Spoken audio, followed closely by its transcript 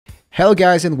Hello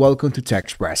guys and welcome to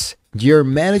TechExpress. You're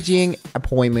managing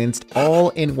appointments all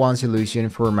in one solution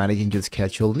for managing your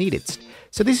schedule needs.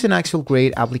 So this is an actual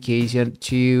great application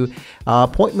to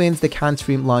appointments that can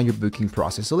streamline your booking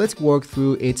process. So let's work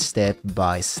through it step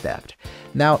by step.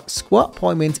 Now, Squad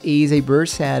Appointments is a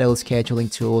versatile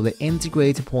scheduling tool that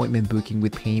integrates appointment booking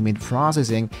with payment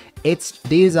processing. It's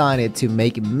designed to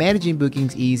make managing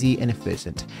bookings easy and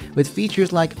efficient. With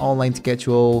features like online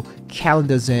schedule,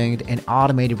 calendar sync, and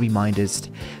automated reminders,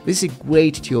 this is a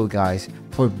great tool, guys,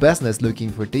 for business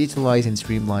looking for digitalized and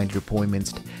streamlined your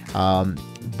appointments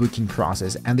booking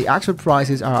process. And the actual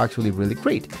prices are actually really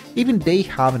great. Even they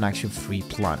have an actual free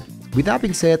plan. With that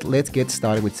being said, let's get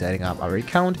started with setting up our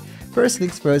account. First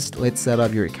things first, let's set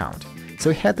up your account.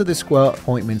 So head to the Squad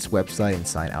Appointments website and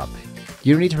sign up.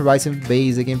 You need to provide some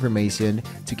basic information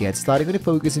to get started. I'm going to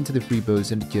focus into the free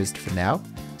version just for now.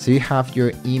 So you have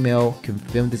your email,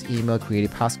 confirm this email, create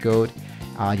a passcode,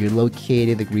 you're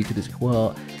located, agree to the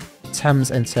Squad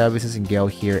terms and services, and go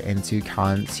here into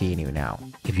continue now.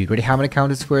 If you already have an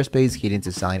account in Squarespace, hit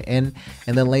into sign in,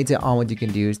 and then later on what you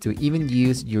can do is to even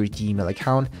use your Gmail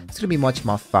account. It's going to be much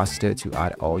more faster to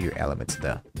add all your elements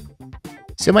there.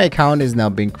 So my account is now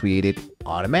being created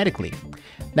automatically.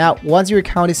 Now, once your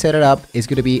account is set up, it's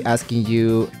going to be asking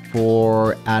you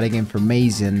for adding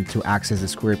information to access the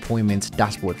Square Appointments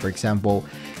dashboard. For example,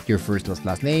 your first or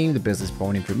last name, the business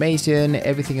phone information,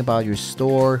 everything about your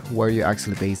store, where you're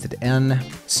actually based in.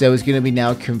 So it's going to be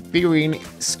now configuring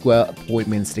Square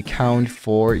Appointments account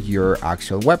for your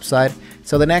actual website.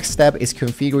 So the next step is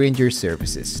configuring your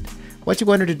services. What you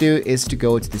want to do is to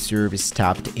go to the service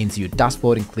tab into your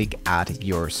dashboard and click add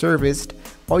your service,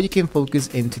 or you can focus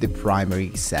into the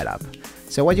primary setup.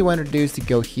 So what you want to do is to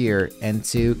go here and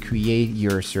to create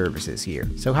your services here.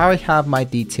 So how I have my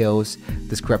details,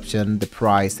 description, the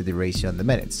price, the duration, the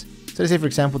minutes. So let's say for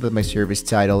example that my service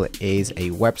title is a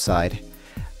website.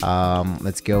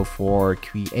 Let's go for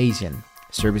creation.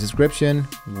 Service description,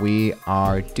 we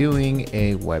are doing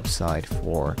a website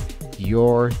for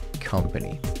your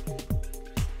company.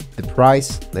 The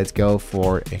price, let's go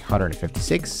for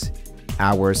 156.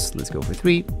 Hours, let's go for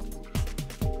 3.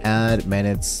 And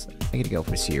minutes, I'm gonna go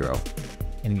for 0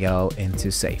 and go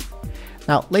into save.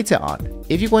 Now later on,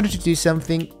 if you wanted to do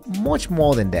something much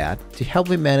more than that to help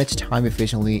me manage time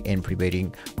efficiently and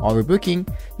preventing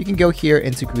overbooking, you can go here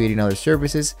into creating other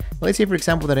services. Let's say for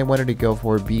example that I wanted to go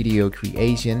for video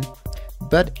creation,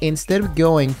 but instead of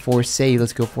going for save,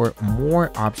 let's go for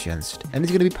more options, and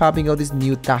it's going to be popping out this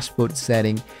new dashboard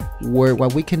setting where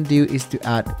what we can do is to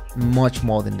add much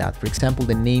more than that. For example,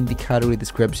 the name, the category,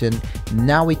 description.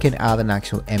 Now we can add an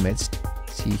actual image.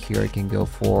 See here, I can go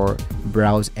for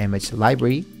browse image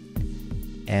library,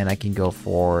 and I can go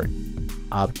for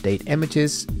update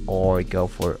images or go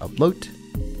for upload.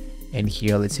 And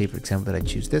here, let's say for example that I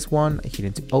choose this one, I hit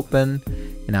into open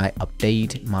and I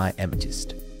update my images.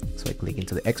 So I click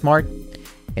into the X mark,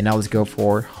 and now let's go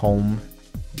for home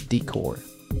decor.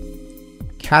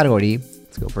 Category,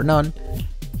 let's go for none.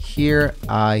 Here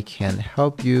I can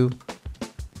help you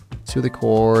to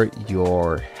decor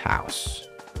your house.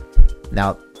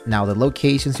 Now the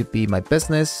location should be my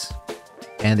business,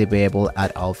 and they'll be able to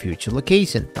add all future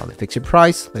locations. Now the fixed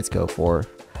price, let's go for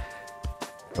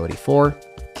 34.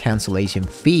 Cancellation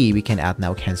fee, we can add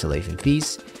now cancellation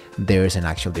fees. There's an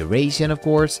actual duration, of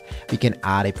course. We can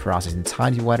add a processing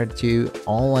time if you wanted to.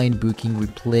 Online booking,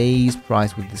 replace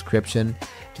price with description.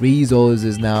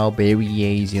 Resources now,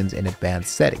 variations, and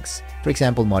advanced settings. For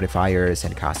example, modifiers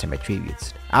and custom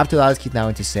attributes. After that, let's click now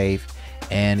into save.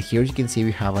 And here you can see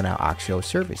we have on our actual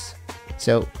service.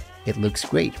 So it looks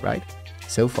great, right?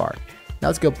 So far. Now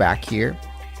let's go back here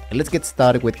and let's get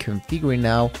started with configuring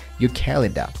now your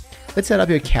calendar. Let's set up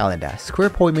your calendar. Square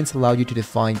Appointments allow you to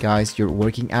define, guys, your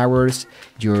working hours,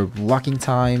 your blocking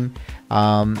time,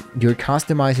 your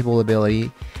customizable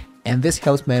ability, and this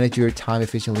helps manage your time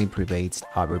efficiently and prevents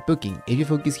overbooking. If you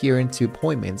focus here into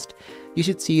appointments, you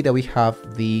should see that we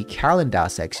have the calendar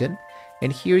section,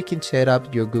 and here you can set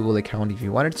up your Google account if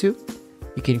you wanted to.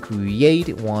 You can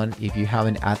create one if you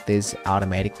haven't added this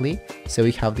automatically. So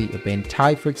we have the event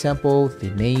type, for example, the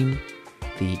name,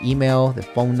 the email, the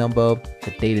phone number,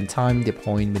 the date and time, the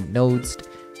appointment notes,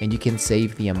 and you can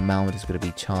save the amount it's going to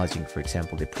be charging. For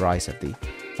example, the price of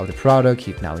the product.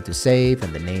 Hit now into save,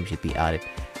 and the name should be added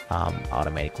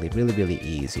automatically. Really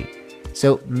easy.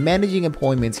 So managing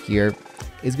appointments here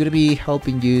is going to be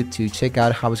helping you to check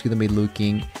out how it's going to be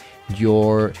looking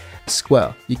your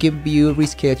Square. You can view,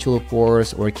 reschedule, of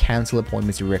course, or cancel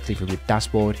appointments directly from your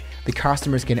dashboard. The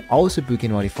customers can also book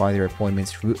and modify their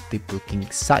appointments through the booking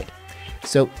site.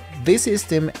 So this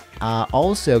system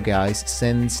also, guys,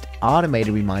 sends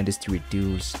automated reminders to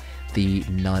reduce the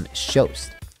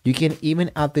non-shows. You can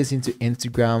even add this into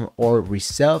Instagram or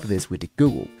reserve this with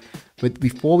Google. But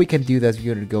before we can do this,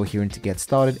 we're going to go here and to get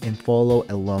started and follow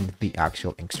along the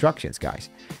actual instructions, guys.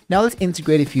 Now let's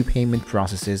integrate a few payment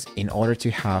processes in order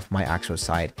to have my actual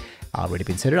site already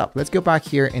been set up. Let's go back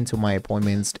here into my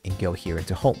appointments and go here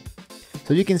into home.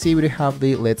 So you can see we have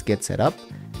the let's get set up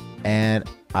and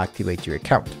activate your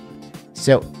account.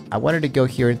 So I wanted to go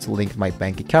here and to link my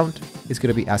bank account. It's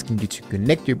going to be asking you to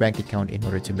connect your bank account in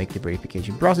order to make the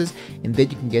verification process, and then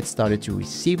you can get started to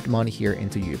receive money here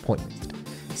into your appointments.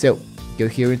 So go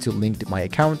here into link my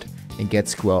account and get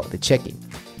Squirrel the checking.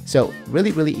 So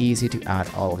really easy to add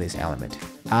all of this element.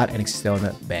 Add an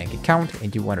external bank account,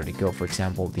 and you wanted to go, for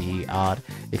example, the add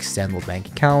external bank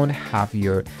account, have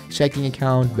your checking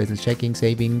account, business checking,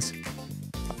 savings.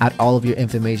 Add all of your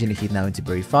information and hit now into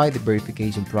verify. The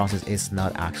verification process is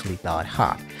not actually that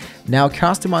hard. Now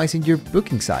customizing your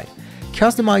booking site.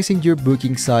 Customizing your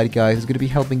booking site, guys, is going to be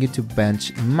helping you to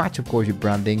match, of course, your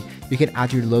branding. You can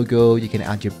add your logo, you can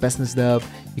add your business stuff,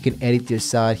 you can edit your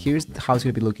site. Here's how it's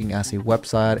going to be looking as a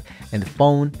website and the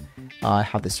phone. I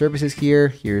have the services here.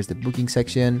 Here's the booking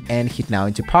section, and hit now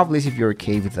into publish if you're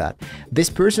okay with that. This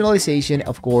personalization,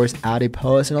 of course, add a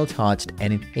personal touch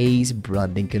and enhance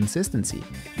branding consistency.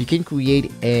 You can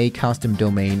create a custom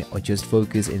domain or just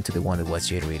focus into the one that was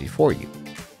generated for you.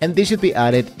 And this should be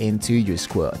added into your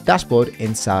Squirrel dashboard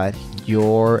inside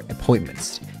your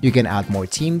appointments. You can add more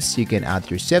teams, you can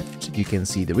add your shifts, you can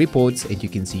see the reports, and you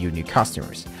can see your new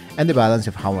customers and the balance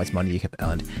of how much money you have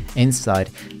earned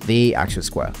inside the actual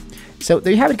Squirrel. So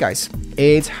there you have it, guys.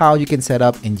 It's how you can set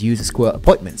up and use Squirrel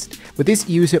appointments. With this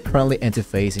user-friendly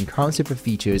interface and concept of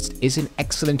features, it's an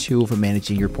excellent tool for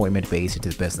managing your appointment based into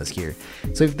the business here.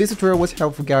 So if this tutorial was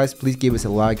helpful, guys, please give us a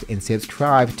like and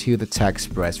subscribe to the Tech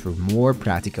Express for more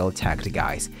practical tech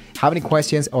guys. Have any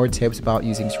questions or tips about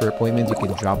using Squirrel appointments, you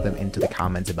can drop them into the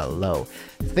comments below.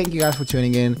 Thank you guys for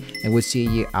tuning in, and we'll see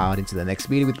you out into the next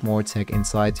video with more tech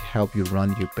insights to help you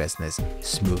run your business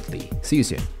smoothly. See you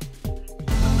soon.